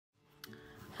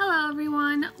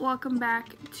everyone, welcome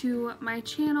back to my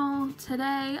channel.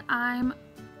 Today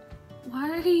why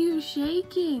are you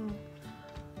shaking?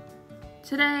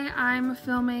 Today I'm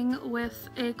filming with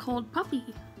a cold puppy,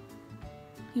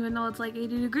 even though it's like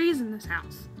 80 degrees in this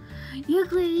house. You're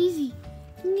crazy.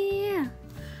 Yeah.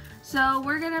 So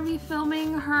we're gonna be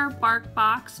filming her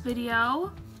Barkbox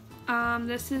video.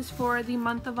 This is for the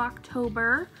month of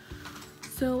October,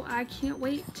 so I can't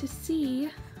wait to see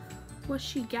what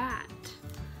she got.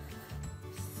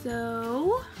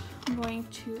 So I'm going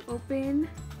to open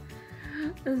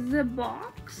the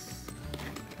box.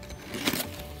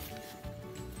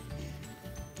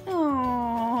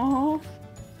 Oh,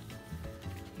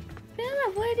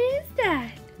 Bella, what is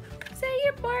that? Is that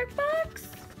your Barkbox?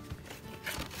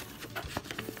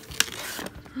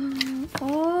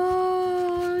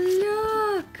 Oh,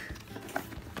 look!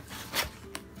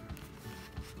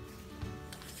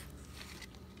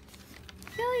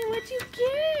 Billy, what'd you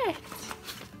get?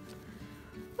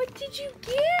 What did you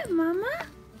get, Mama?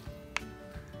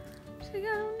 She's like, I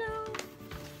don't know.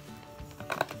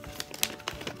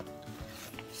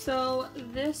 So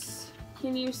this,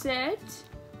 can you sit?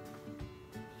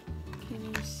 Can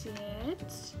you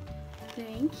sit?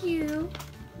 Thank you.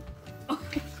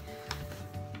 Okay.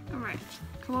 All right,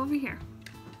 come over here.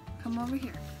 Come over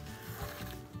here.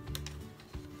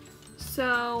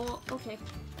 So, okay.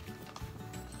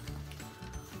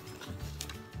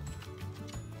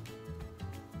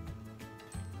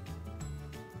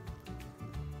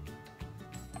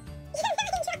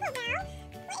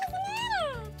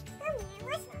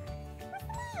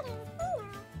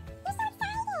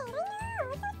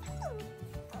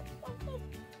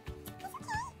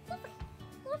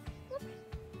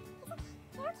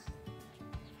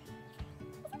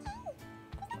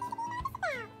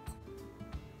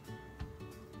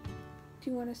 Do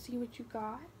you want to see what you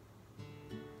got?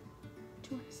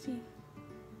 Do you want to see?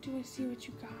 Do you want to see what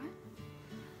you got?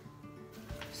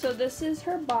 So this is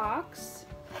her box,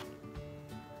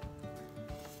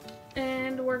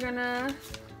 and we're gonna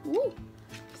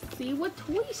see what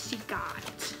toys she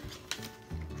got.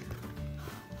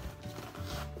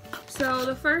 So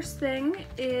the first thing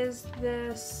is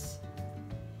this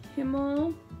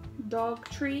Himmel dog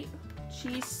treat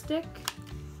cheese stick.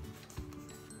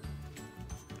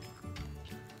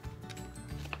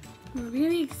 We're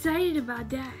really excited about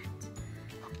that.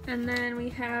 And then we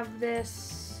have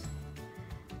this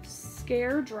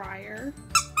scare dryer.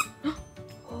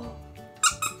 Oh.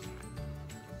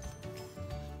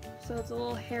 So it's a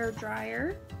little hair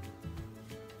dryer.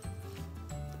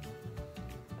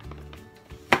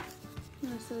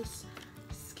 This is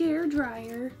scare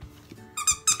dryer.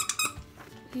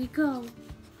 There you go.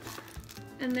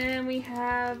 And then we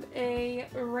have a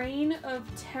Reign of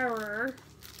Terror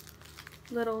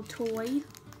little toy.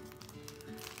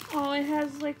 Oh, it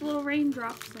has like little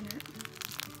raindrops in it.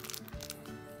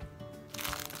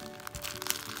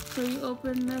 So you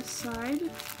open this side,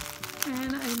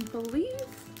 and I believe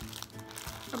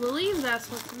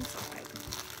that's what's inside.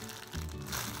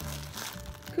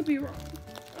 Could be wrong.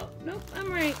 Oh, nope, I'm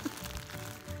right.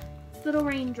 It's little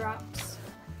raindrops.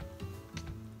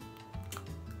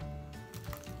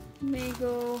 And they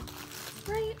go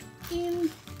right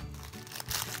in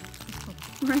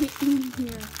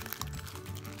here.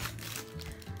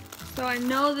 So I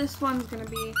know this one's gonna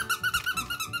be,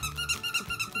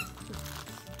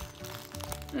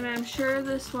 and I'm sure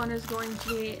this one is going to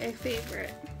be a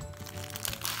favorite.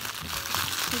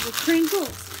 The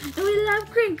crinkles, and we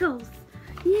love crinkles.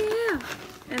 Yeah.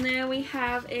 And then we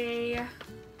have a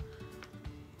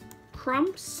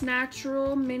Crumps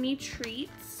Natural Mini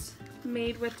Treats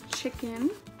made with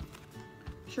chicken.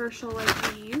 I'm sure she'll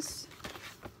like these.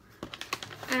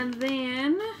 And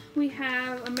then we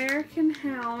have American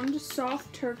Hound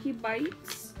Soft Turkey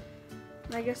Bites.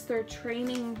 I guess they're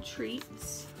training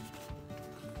treats.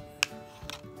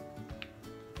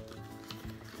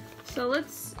 So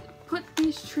let's put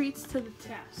these treats to the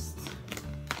test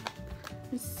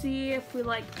and see if we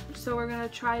like them. So we're gonna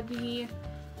try the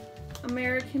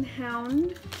American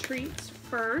Hound treats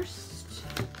first.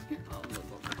 Here, I'll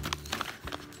move over.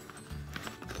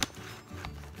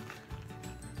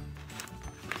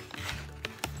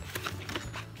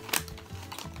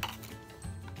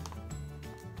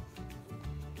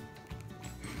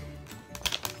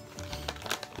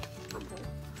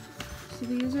 So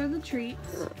these are the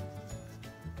treats.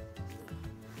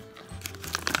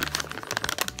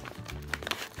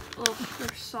 Oh,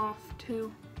 they're soft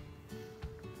too.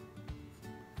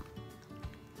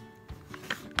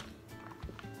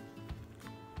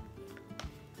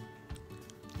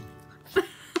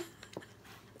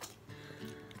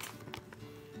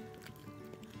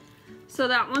 So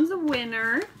that one's a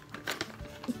winner.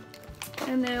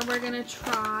 And then we're gonna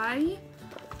try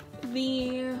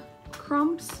the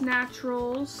Crumps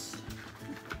Naturals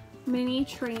mini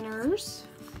trainers.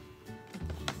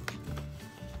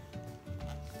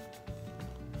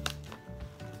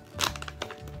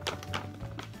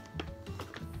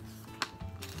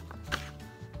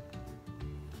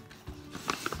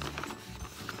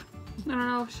 I don't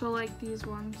know if she'll like these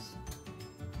ones.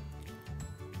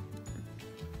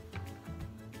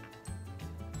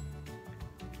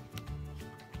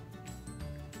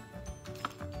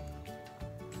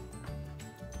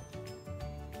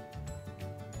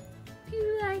 Do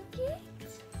you like it?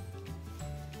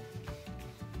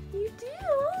 You do?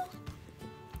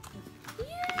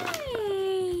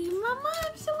 Yay! Mama,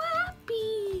 I'm so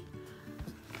happy!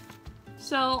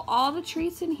 So all the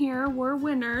treats in here were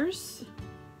winners.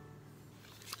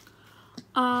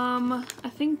 I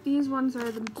think these ones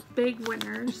are the big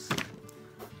winners.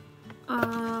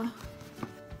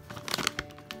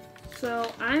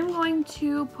 So I'm going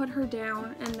to put her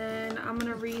down and then I'm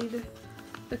gonna read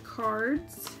the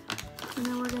cards and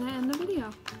then we're gonna end the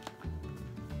video.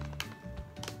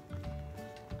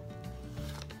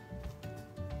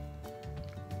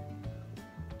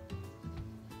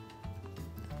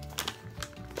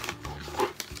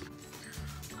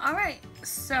 Alright,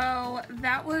 so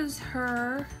that was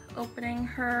her opening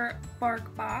her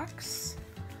Barkbox.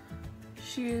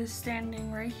 She is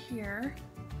standing right here.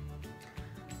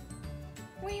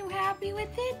 Were you happy with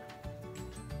it?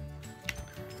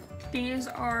 These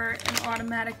are an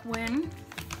automatic win.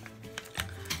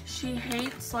 She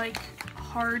hates like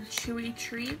hard chewy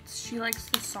treats. She likes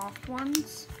the soft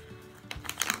ones.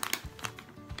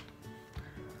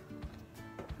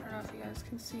 I don't know if you guys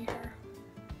can see her.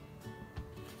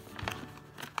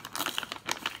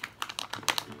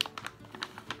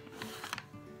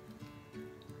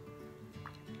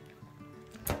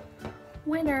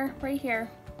 Winner right here.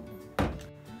 Go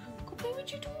play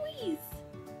with your toys.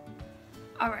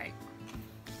 Alright.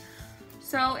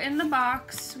 So in the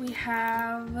box we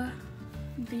have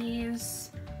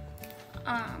these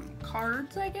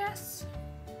cards, I guess.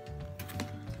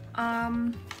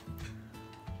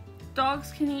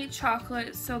 Dogs can eat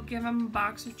chocolate, so give them a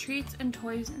box of treats and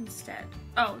toys instead.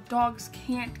 Oh, dogs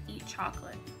can't eat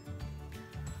chocolate.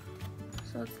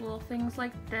 So it's little things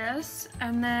like this.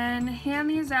 And then hand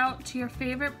these out to your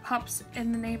favorite pups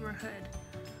in the neighborhood.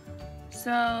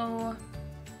 So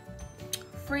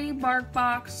free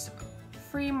Barkbox,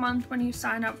 free month when you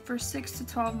sign up for 6 to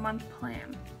 12 month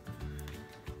plan.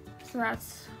 So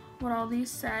that's what all these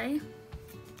say.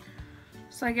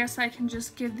 So I guess I can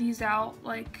just give these out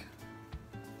like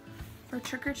for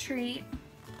trick or treat.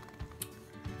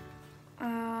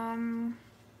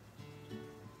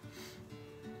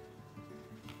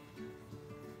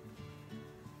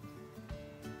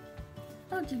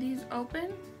 Oh, do these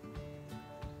open?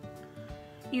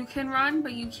 You can run,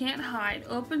 but you can't hide.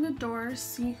 Open the doors,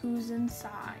 see who's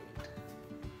inside.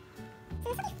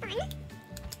 So this will be fun.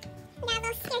 We got a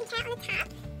little scaredy cat on the top.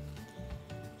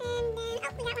 And then,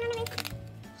 oh, we got one on the roof.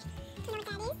 Don't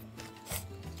know what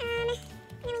that is.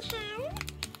 Then we have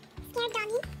scared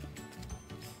doggy.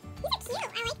 These are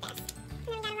cute. I like this. And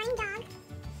then we got a running dog.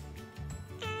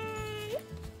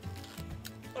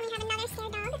 Then we have another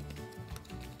scared dog.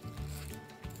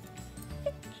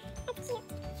 That's cute.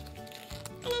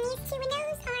 And then these two windows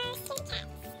are scared cats.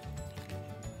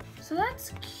 So that's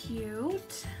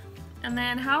cute. And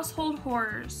then household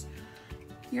horrors.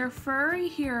 Your furry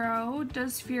hero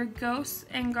does fear ghosts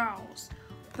and ghouls.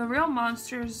 The real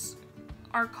monsters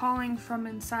are calling from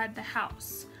inside the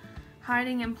house,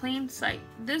 hiding in plain sight.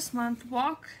 This month,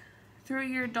 walk through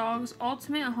your dog's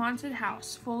ultimate haunted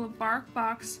house, full of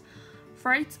Barkbox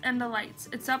frights and delights.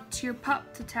 It's up to your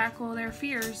pup to tackle their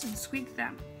fears and squeak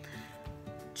them.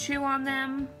 Chew on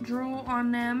them, drool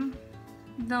on them,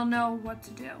 they'll know what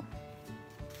to do.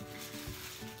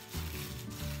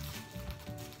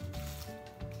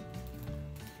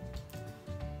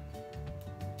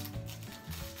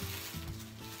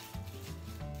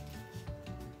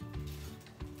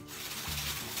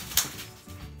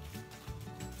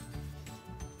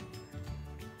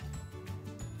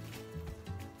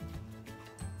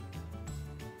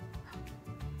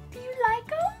 Do you like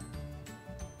them?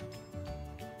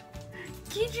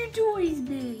 Get your toys,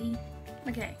 babe.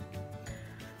 Okay.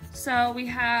 So we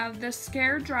have the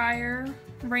Scare Dryer,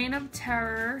 Reign of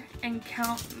Terror, and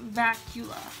Count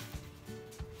Vacula.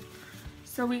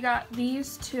 So we got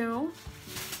these two.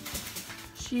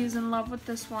 She's in love with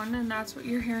this one, and that's what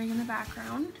you're hearing in the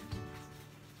background.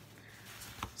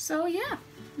 So yeah,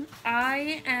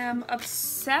 I am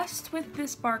obsessed with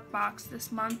this Barkbox this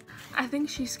month. I think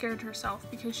she scared herself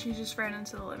because she just ran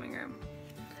into the living room.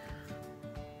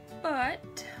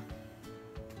 But,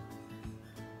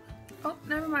 oh,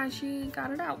 never mind, she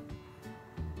got it out.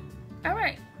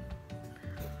 Alright,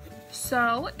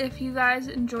 so if you guys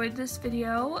enjoyed this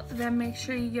video, then make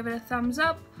sure you give it a thumbs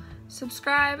up,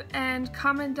 subscribe, and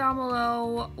comment down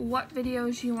below what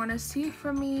videos you want to see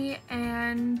from me,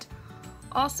 and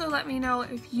also let me know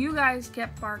if you guys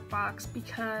get Barkbox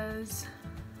because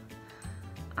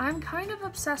I'm kind of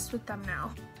obsessed with them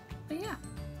now. But yeah,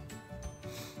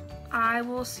 I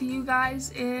will see you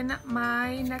guys in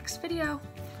my next video.